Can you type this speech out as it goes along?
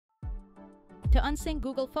To unsync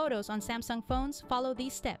Google Photos on Samsung phones, follow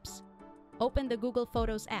these steps. Open the Google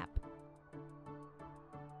Photos app.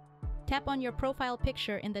 Tap on your profile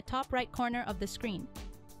picture in the top right corner of the screen.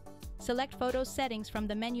 Select Photos settings from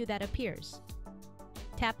the menu that appears.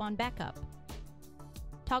 Tap on Backup.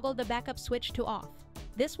 Toggle the backup switch to off.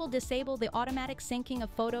 This will disable the automatic syncing of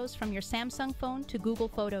photos from your Samsung phone to Google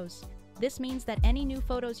Photos. This means that any new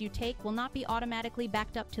photos you take will not be automatically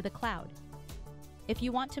backed up to the cloud. If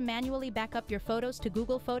you want to manually back up your photos to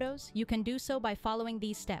Google Photos, you can do so by following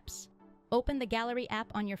these steps. Open the Gallery app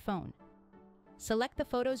on your phone. Select the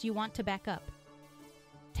photos you want to back up.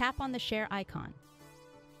 Tap on the Share icon.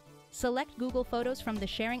 Select Google Photos from the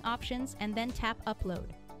sharing options and then tap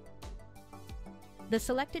Upload. The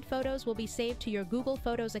selected photos will be saved to your Google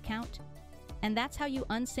Photos account, and that's how you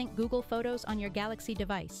unsync Google Photos on your Galaxy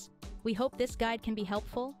device. We hope this guide can be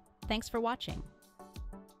helpful. Thanks for watching.